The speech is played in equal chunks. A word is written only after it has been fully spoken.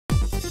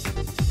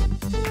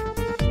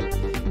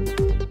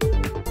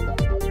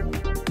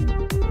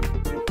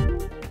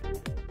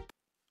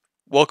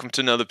Welcome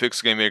to another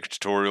Pixel Game Maker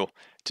tutorial.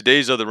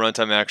 Today's other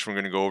runtime action we're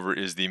going to go over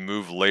is the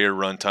move layer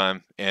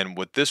runtime, and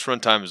what this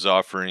runtime is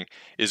offering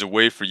is a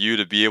way for you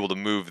to be able to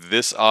move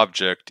this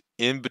object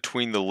in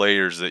between the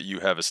layers that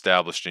you have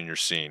established in your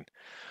scene.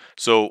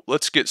 So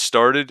let's get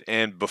started,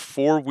 and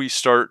before we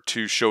start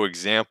to show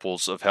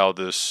examples of how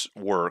this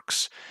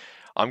works,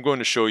 I'm going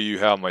to show you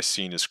how my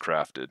scene is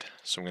crafted.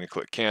 So I'm going to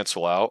click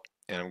cancel out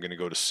and I'm going to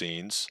go to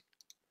scenes.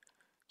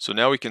 So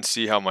now we can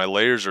see how my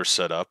layers are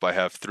set up. I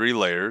have three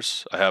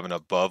layers. I have an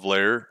above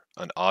layer,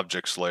 an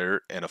objects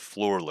layer, and a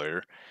floor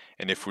layer.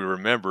 And if we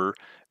remember,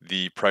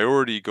 the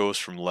priority goes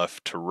from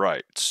left to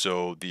right.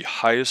 So the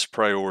highest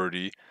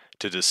priority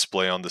to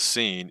display on the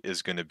scene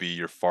is going to be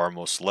your far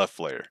most left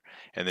layer.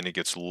 And then it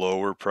gets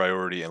lower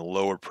priority and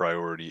lower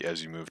priority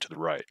as you move to the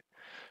right.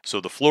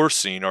 So the floor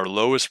scene, our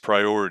lowest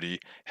priority,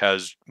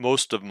 has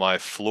most of my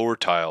floor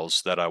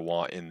tiles that I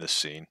want in this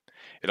scene.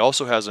 It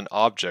also has an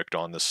object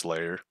on this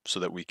layer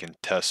so that we can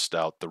test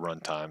out the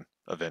runtime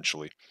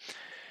eventually.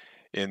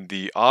 In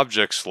the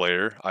objects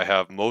layer, I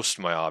have most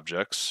of my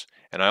objects,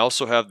 and I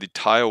also have the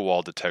tile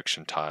wall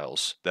detection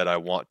tiles that I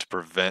want to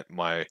prevent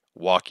my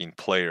walking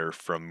player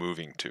from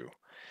moving to.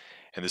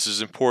 And this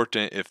is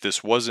important. If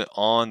this wasn't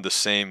on the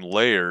same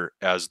layer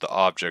as the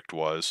object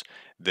was,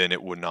 then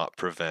it would not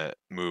prevent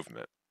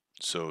movement.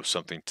 So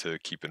something to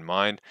keep in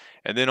mind.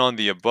 And then on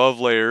the above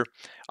layer,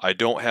 I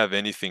don't have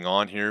anything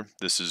on here.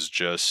 This is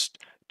just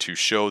to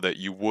show that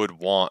you would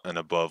want an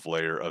above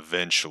layer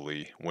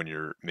eventually when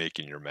you're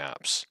making your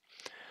maps.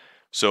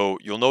 So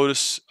you'll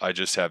notice I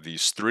just have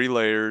these three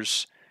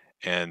layers,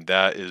 and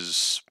that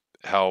is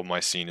how my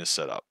scene is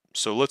set up.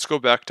 So let's go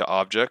back to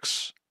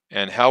objects.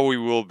 And how we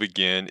will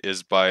begin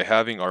is by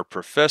having our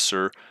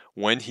professor,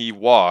 when he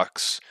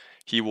walks,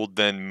 he will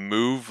then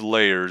move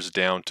layers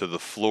down to the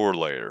floor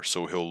layer.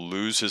 So he'll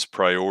lose his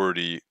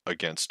priority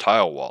against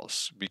tile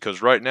walls.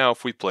 Because right now,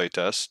 if we play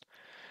test,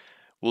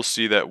 we'll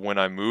see that when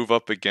I move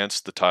up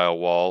against the tile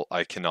wall,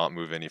 I cannot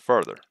move any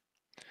farther.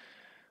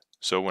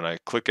 So when I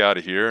click out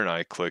of here and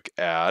I click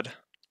add,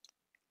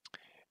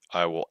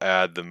 I will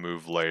add the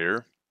move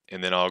layer.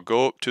 And then I'll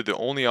go up to the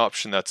only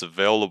option that's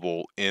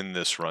available in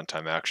this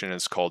runtime action.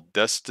 It's called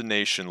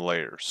destination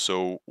layer.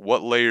 So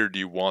what layer do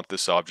you want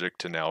this object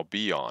to now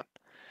be on?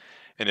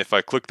 And if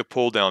I click the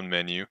pull down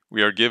menu,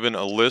 we are given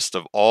a list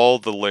of all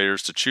the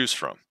layers to choose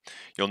from.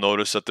 You'll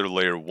notice that they're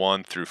layer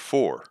 1 through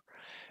 4.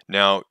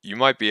 Now you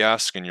might be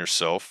asking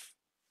yourself,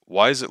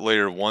 why is it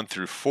layer 1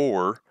 through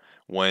 4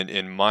 when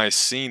in my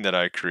scene that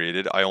I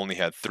created I only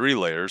had 3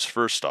 layers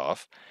first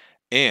off?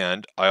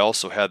 And I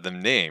also had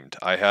them named.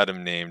 I had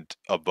them named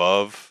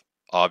above,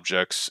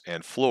 objects,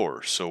 and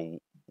floor. So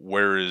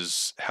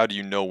how do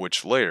you know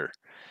which layer?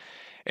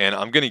 And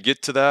I'm going to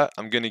get to that.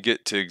 I'm going to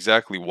get to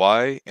exactly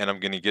why, and I'm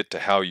going to get to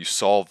how you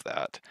solve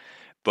that.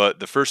 But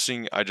the first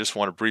thing I just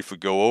want to briefly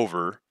go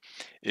over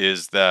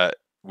is that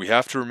we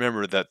have to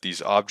remember that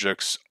these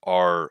objects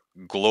are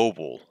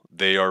global.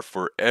 They are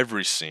for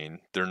every scene.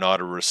 They're not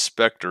a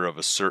respecter of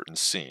a certain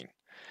scene.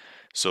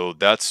 So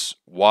that's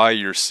why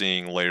you're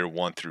seeing layer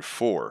 1 through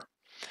 4.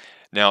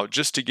 Now,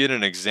 just to get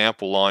an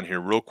example on here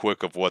real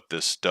quick of what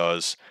this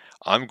does,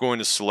 I'm going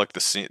to select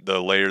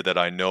the layer that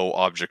I know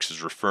objects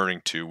is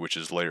referring to, which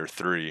is layer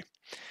 3,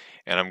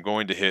 and I'm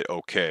going to hit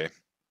OK.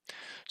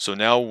 So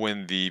now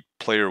when the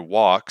player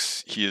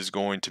walks, he is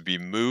going to be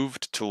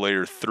moved to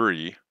layer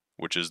 3,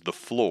 which is the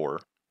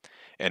floor,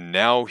 and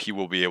now he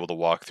will be able to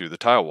walk through the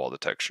tile wall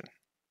detection.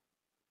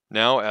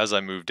 Now, as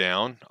I move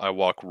down, I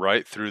walk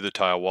right through the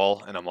tile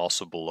wall and I'm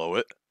also below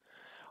it.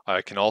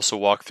 I can also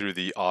walk through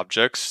the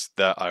objects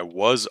that I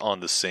was on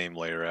the same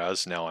layer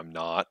as, now I'm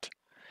not.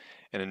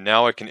 And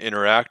now I can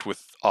interact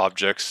with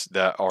objects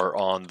that are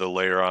on the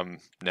layer I'm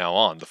now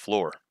on, the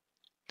floor.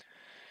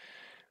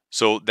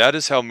 So that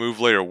is how move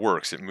layer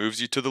works. It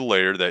moves you to the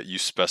layer that you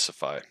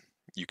specify.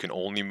 You can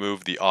only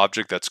move the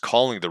object that's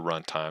calling the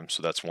runtime,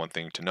 so that's one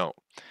thing to note.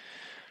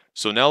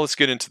 So now let's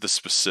get into the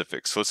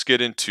specifics. Let's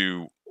get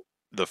into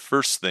the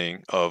first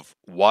thing of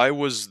why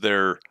was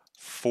there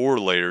 4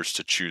 layers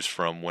to choose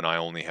from when I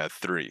only had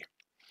 3.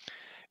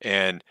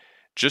 And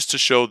just to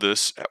show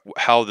this,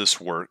 how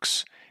this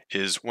works,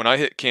 is when I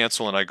hit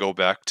cancel and I go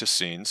back to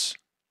scenes,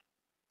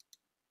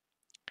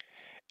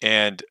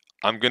 and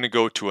I'm going to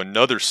go to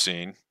another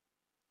scene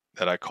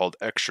that I called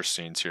extra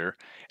scenes here,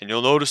 and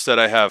you'll notice that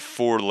I have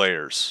 4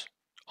 layers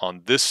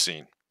on this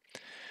scene.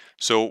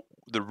 So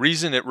the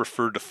reason it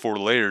referred to 4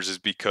 layers is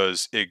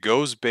because it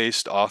goes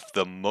based off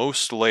the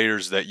most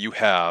layers that you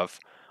have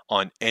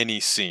on any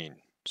scene.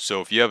 So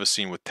if you have a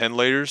scene with 10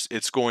 layers,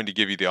 it's going to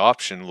give you the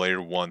option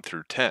layer 1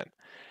 through 10.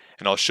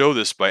 And I'll show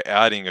this by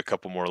adding a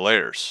couple more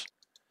layers.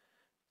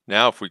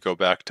 Now if we go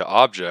back to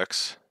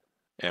objects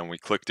and we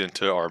clicked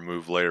into our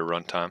move layer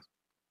runtime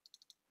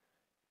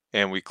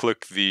and we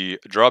click the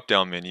drop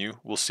down menu,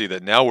 we'll see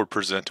that now we're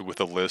presented with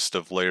a list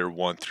of layer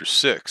 1 through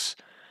 6.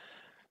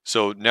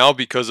 So now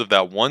because of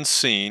that one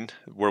scene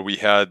where we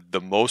had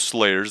the most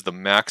layers, the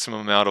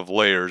maximum amount of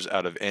layers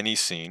out of any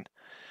scene,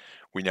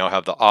 we now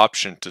have the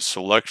option to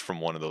select from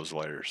one of those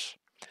layers.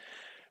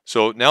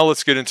 So now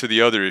let's get into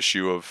the other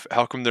issue of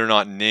how come they're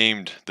not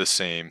named the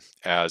same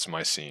as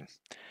my scene.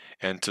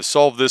 And to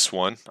solve this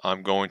one,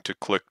 I'm going to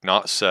click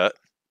Not Set,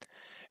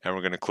 and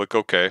we're going to click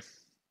OK. And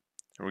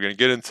we're going to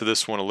get into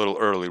this one a little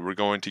early. We're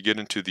going to get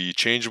into the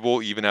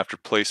changeable even after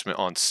placement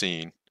on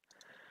scene.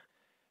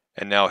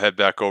 And now head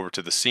back over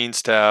to the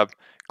Scenes tab,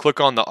 click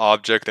on the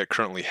object that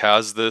currently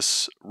has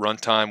this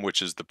runtime,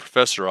 which is the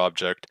professor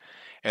object.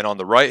 And on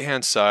the right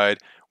hand side,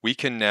 we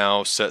can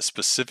now set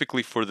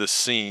specifically for this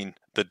scene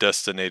the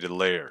destinated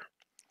layer.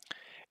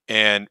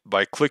 And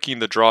by clicking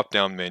the drop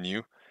down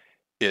menu,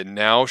 it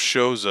now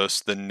shows us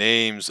the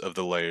names of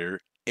the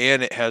layer,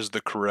 and it has the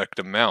correct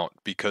amount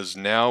because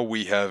now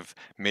we have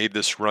made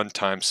this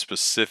runtime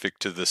specific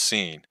to the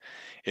scene.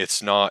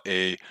 It's not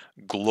a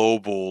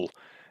global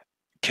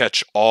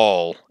catch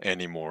all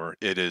anymore.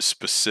 It is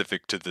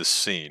specific to this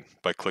scene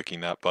by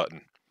clicking that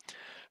button.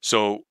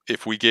 So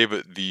if we gave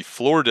it the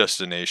floor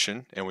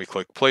destination and we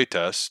click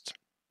playtest,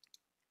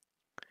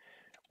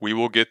 we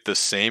will get the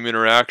same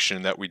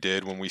interaction that we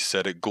did when we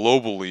set it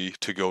globally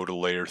to go to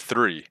layer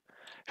 3.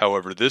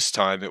 However, this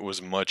time it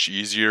was much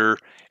easier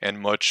and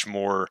much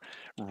more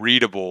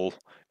readable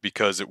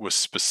because it was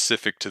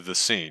specific to the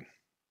scene.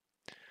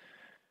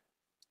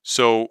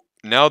 So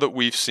now that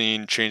we've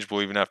seen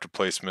changeable even after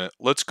placement,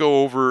 let's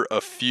go over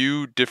a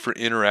few different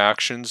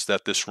interactions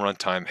that this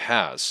runtime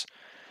has.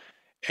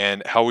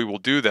 And how we will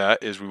do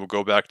that is we will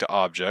go back to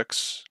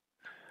objects.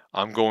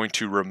 I'm going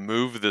to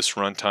remove this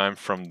runtime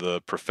from the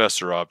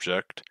professor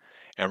object,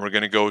 and we're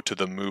going to go to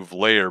the move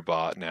layer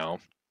bot now.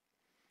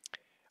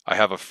 I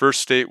have a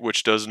first state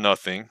which does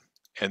nothing,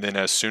 and then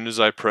as soon as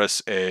I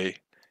press A,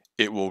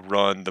 it will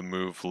run the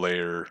move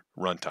layer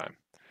runtime.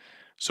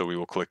 So we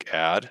will click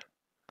add,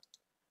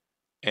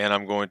 and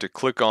I'm going to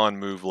click on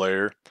move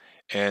layer,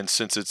 and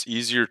since it's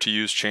easier to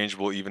use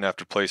changeable even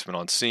after placement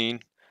on scene,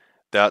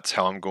 that's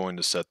how I'm going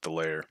to set the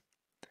layer.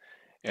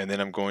 And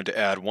then I'm going to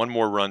add one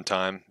more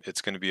runtime.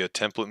 It's going to be a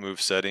template move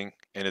setting,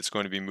 and it's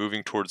going to be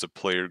moving towards a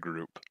player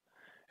group.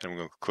 And I'm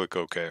going to click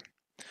OK.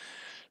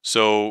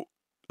 So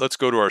let's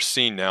go to our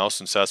scene now,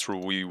 since that's where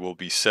we will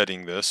be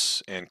setting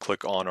this, and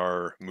click on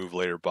our move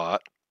layer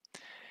bot.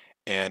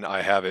 And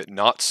I have it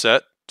not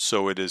set,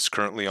 so it is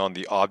currently on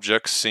the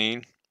objects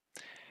scene.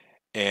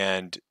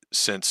 And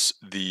since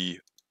the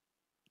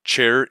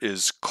chair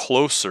is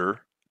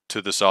closer to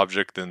this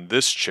object than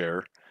this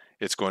chair,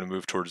 it's going to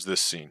move towards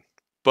this scene,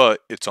 but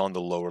it's on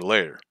the lower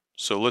layer.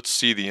 So let's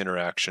see the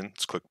interaction.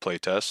 Let's click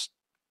playtest.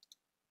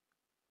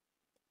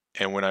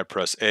 And when I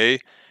press A,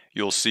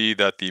 you'll see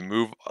that the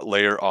move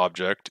layer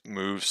object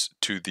moves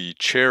to the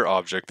chair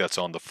object that's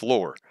on the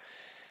floor.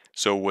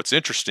 So what's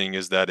interesting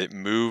is that it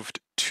moved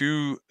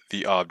to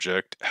the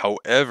object.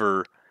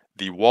 However,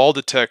 the wall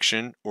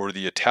detection or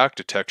the attack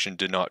detection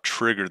did not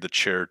trigger the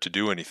chair to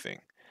do anything.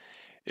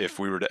 If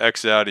we were to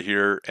exit out of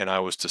here and I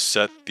was to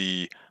set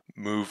the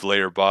move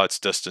layer bot's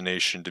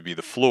destination to be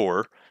the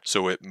floor,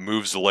 so it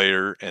moves the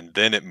layer and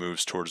then it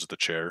moves towards the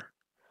chair,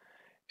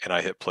 and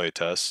I hit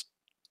playtest,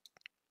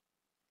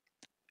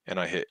 and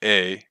I hit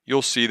A,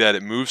 you'll see that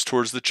it moves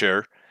towards the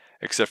chair,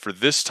 except for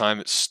this time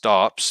it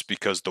stops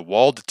because the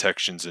wall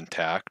detection's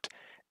intact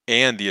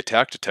and the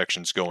attack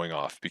detection's going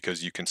off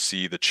because you can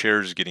see the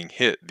chair's getting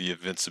hit, the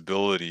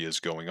invincibility is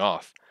going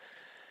off.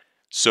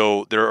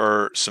 So there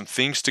are some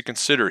things to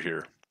consider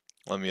here.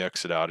 Let me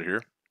exit out of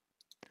here.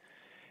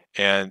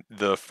 And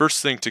the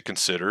first thing to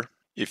consider,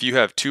 if you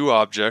have two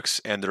objects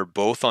and they're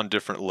both on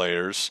different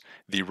layers,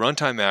 the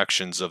runtime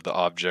actions of the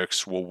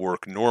objects will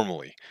work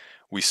normally.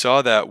 We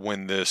saw that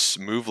when this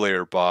move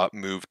layer bot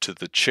moved to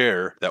the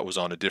chair that was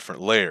on a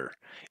different layer.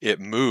 It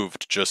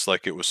moved just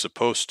like it was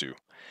supposed to.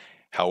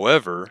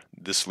 However,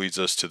 this leads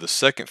us to the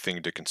second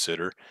thing to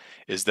consider,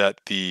 is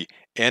that the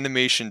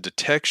animation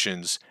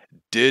detections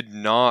did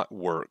not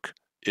work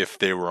if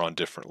they were on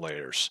different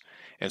layers.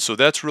 And so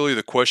that's really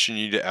the question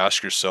you need to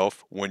ask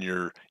yourself when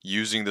you're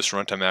using this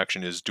runtime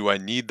action is, do I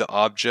need the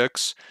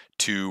objects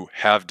to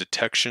have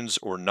detections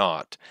or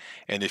not?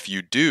 And if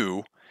you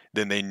do,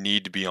 then they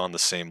need to be on the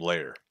same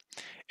layer.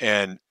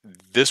 And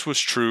this was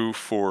true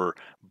for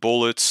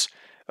bullets,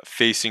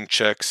 facing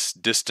checks,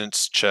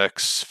 distance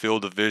checks,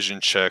 field of vision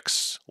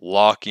checks,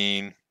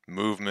 locking,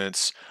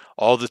 movements.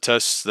 All the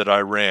tests that I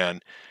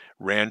ran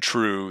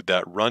true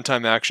that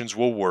runtime actions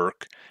will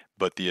work,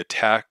 but the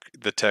attack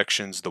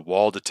detections, the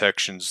wall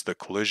detections, the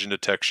collision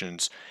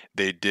detections,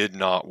 they did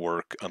not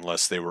work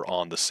unless they were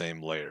on the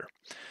same layer.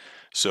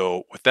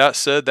 So with that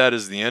said, that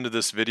is the end of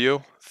this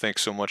video.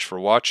 Thanks so much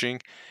for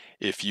watching.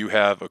 If you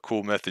have a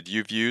cool method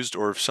you've used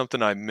or if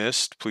something I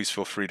missed, please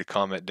feel free to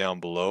comment down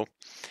below,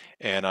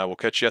 and I will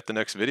catch you at the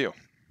next video.